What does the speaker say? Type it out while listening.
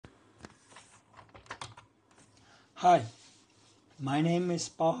Hi, my name is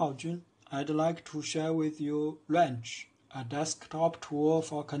Bao Haojun. I'd like to share with you Wrench, a desktop tool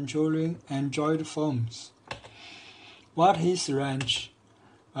for controlling Android phones. What is Wrench?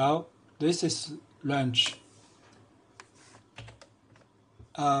 Well, this is Wrench.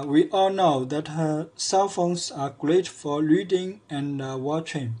 We all know that cell phones are great for reading and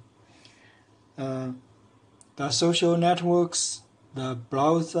watching. The social networks, the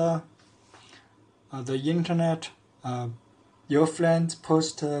browser, the internet, your friends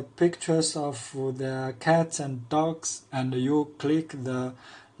post pictures of their cats and dogs, and you click the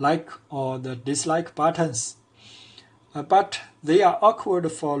like or the dislike buttons. But they are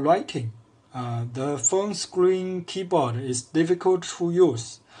awkward for writing. The phone screen keyboard is difficult to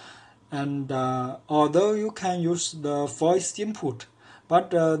use, and although you can use the voice input,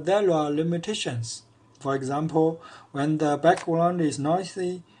 but there are limitations. For example, when the background is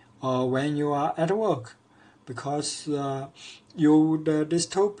noisy or when you are at work, because you would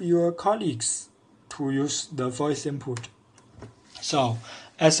disturb your colleagues to use the voice input. So,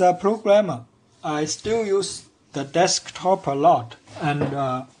 as a programmer, I still use the desktop a lot, and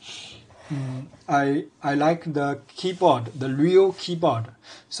I like the keyboard, the real keyboard.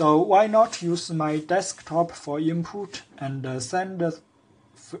 So why not use my desktop for input and send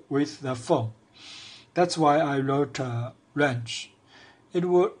with the phone? That's why I wrote Wrench.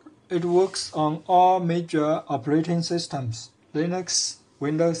 It works on all major operating systems, Linux,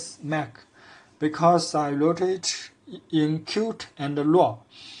 Windows, Mac, because I wrote it in Qt and RAW,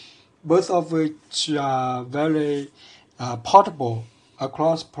 both of which are very portable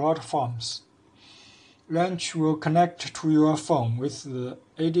across platforms. Wrench will connect to your phone with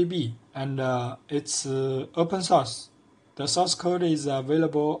ADB, and it's open source. The source code is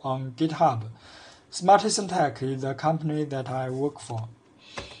available on GitHub. Smartisan Tech is the company that I work for.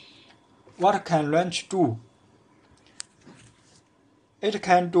 What can Wrench do? It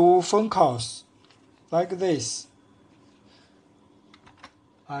can do phone calls like this.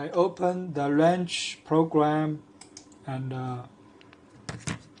 I open the Wrench program and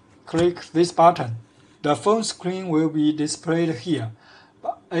click this button. The phone screen will be displayed here.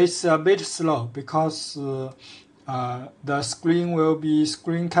 But it's a bit slow because the screen will be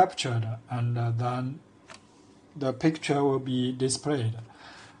screen captured and then the picture will be displayed.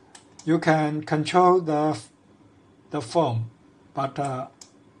 You can control the phone, but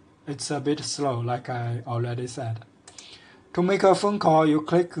it's a bit slow, like I already said. To make a phone call, you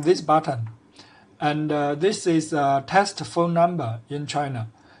click this button, and this is a test phone number in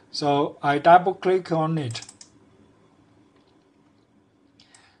China. So I double click on it.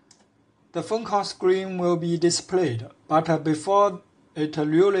 The phone call screen will be displayed, but before it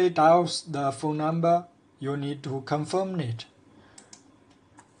really dials the phone number, you need to confirm it.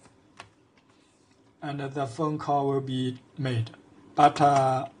 And the phone call will be made.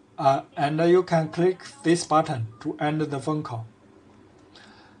 And you can click this button to end the phone call.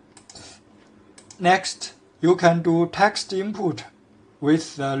 Next, you can do text input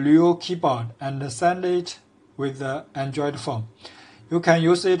with the real keyboard and send it with the Android phone. You can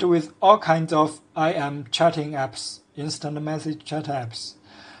use it with all kinds of IM chatting apps, instant message chat apps.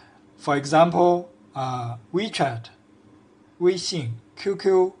 For example, WeChat, Weixin,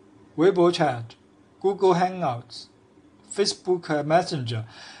 QQ, Weibo Chat, Google Hangouts, Facebook Messenger,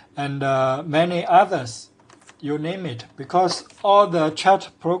 and many others. You name it, because all the chat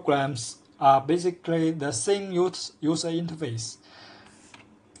programs are basically the same user interface.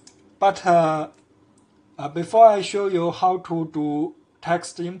 But before I show you how to do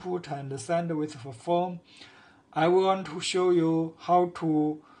text input and send with the phone, I want to show you how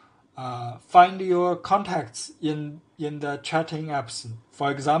to find your contacts in the chatting apps. For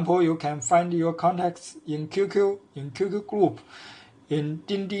example, you can find your contacts in QQ, in QQ Group, in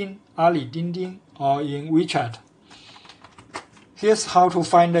Dingding, Ali Dingding, or in WeChat. Here's how to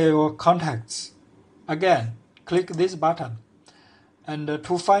find your contacts. Again, click this button. And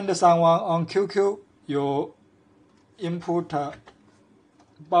to find someone on QQ, you input Bao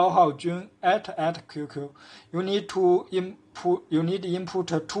Haojun at QQ. You need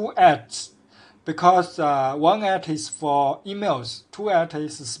input 2 ads, because 1 ad is for emails, 2 ad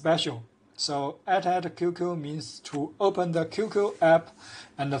is special. So at QQ means to open the QQ app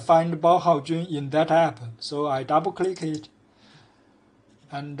and find Bao Haojun in that app. So I double click it,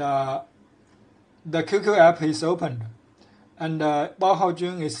 and the QQ app is opened, and Bao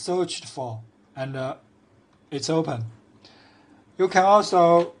Haojun is searched for, and it's open. You can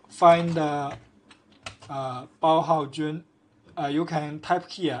also find Bao Haojun. You can type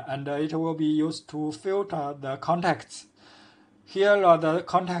here, and it will be used to filter the contacts. Here are the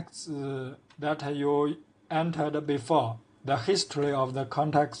contacts that you entered before, the history of the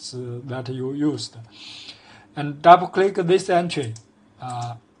contacts that you used. And double-click this entry.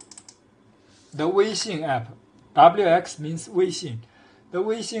 The Weixin app. WX means Weixin. The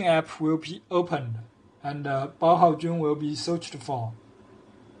Weixin app will be opened, and Bao Haojun will be searched for.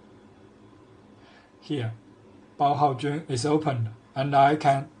 Here, Bao Haojun is opened, and I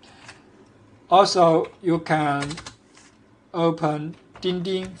can also, you can open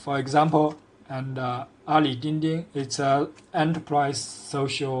Dingding, for example, and Ali Dingding. It's an enterprise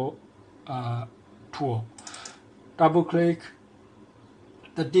social tool. Double click.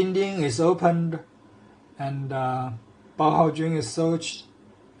 The Dingding is opened, and Bao Haojun is searched,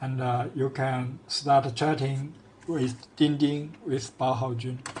 and you can start chatting with Dingding with Bao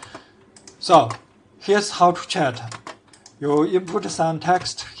Haojun. So, here's how to chat. You input some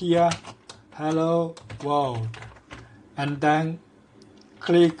text here, hello world, and then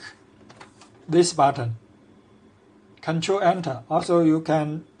click this button, Control Enter. Also, you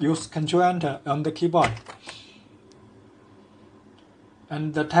can use Control Enter on the keyboard.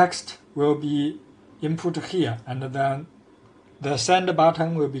 And the text will be input here, and then the send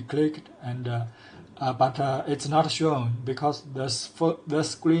button will be clicked, and but it's not shown because the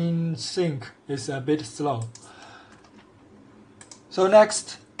screen sync is a bit slow. So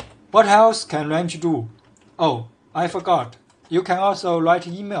next, what else can Ranch do? Oh, I forgot. You can also write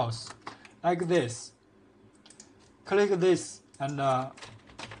emails like this. Click this and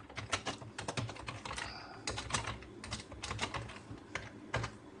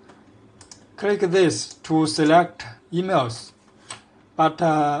click this to select emails, but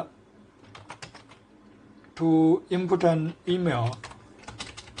to input an email,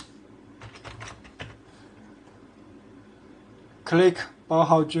 click Bao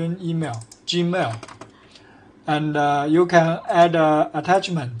Haojun email, Gmail, and you can add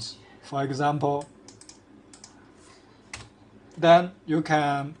attachments, for example. Then you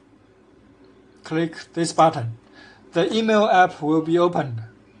can click this button. The email app will be opened.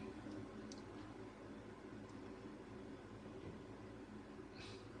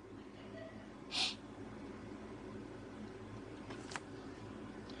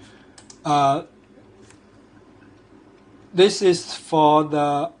 This is for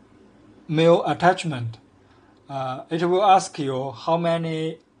the mail attachment. It will ask you how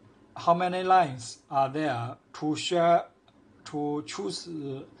many lines are there to share, to choose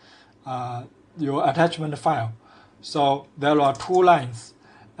your attachment file. So there are 2 lines,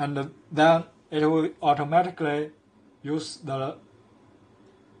 and then it will automatically use the.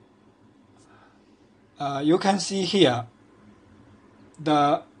 You can see here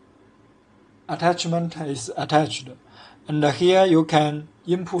the attachment is attached, and here you can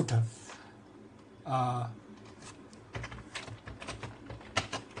input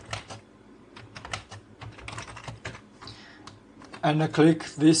and click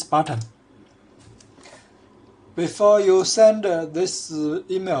this button. Before you send this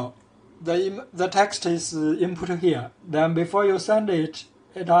email, the text is input here. Then before you send it,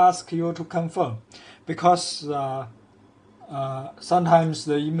 it asks you to confirm, because sometimes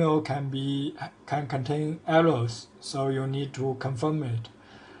the email can contain errors, so you need to confirm it.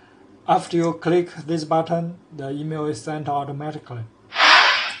 After you click this button, the email is sent automatically.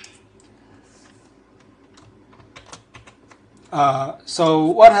 So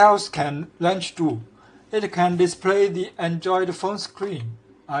what else can Ranch do? It can display the Android phone screen.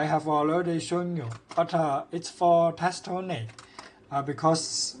 I have already shown you, but it's for test only,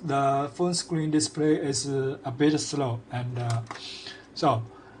 because the phone screen display is a bit slow, and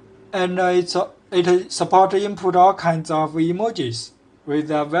it supports input all kinds of emojis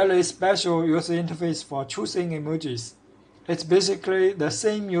with a very special user interface for choosing emojis. It's basically the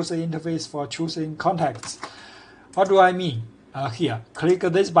same user interface for choosing contacts. What do I mean? Here, click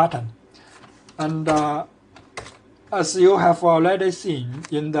this button, and as you have already seen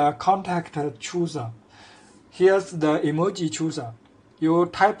in the contact chooser, here's the emoji chooser. You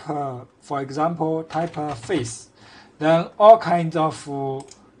type, for example, type a face, then all kinds of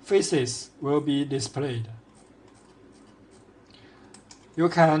faces will be displayed. You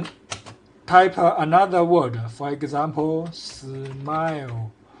can type another word, for example,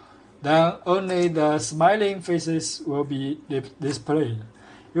 smile. Then only the smiling faces will be displayed.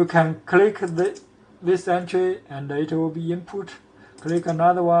 You can click this entry and it will be input. Click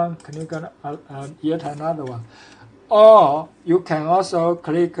another one, click yet another one. Or you can also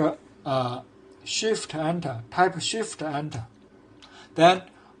click Shift Enter, type Shift Enter. Then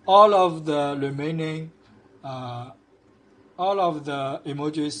all of the remaining, all of the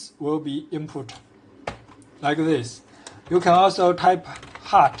emojis will be input like this. You can also type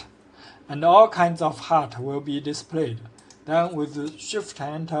heart, and all kinds of heart will be displayed. Then with Shift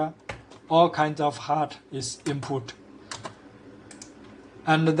Enter, all kinds of heart is input.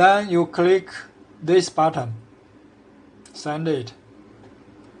 And then you click this button, send it.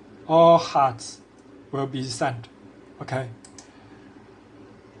 All hearts will be sent. Okay.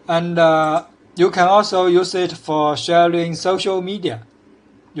 And you can also use it for sharing social media.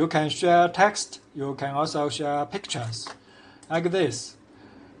 You can share text. You can also share pictures, like this.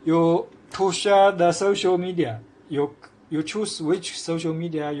 To share the social media, you choose which social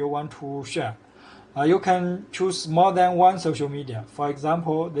media you want to share. You can choose more than one social media. For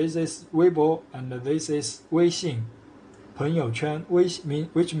example, this is Weibo and this is Weixin, 朋友圈, which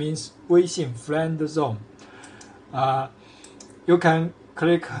means Weixin friend zone. You can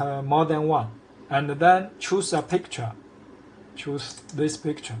click more than one, and then choose a picture. Choose this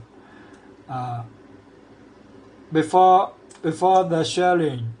picture. Before the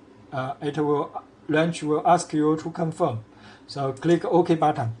sharing, Launch will ask you to confirm. So click OK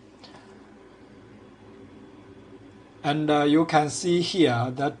button. And you can see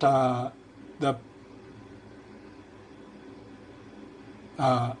here that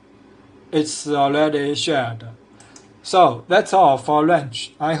it's already shared. So that's all for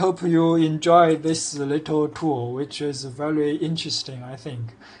Launch. I hope you enjoy this little tool, which is very interesting, I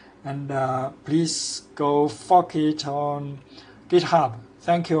think. And please go fork it on GitHub.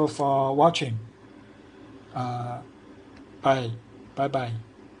 Thank you for watching. Bye. Bye-bye.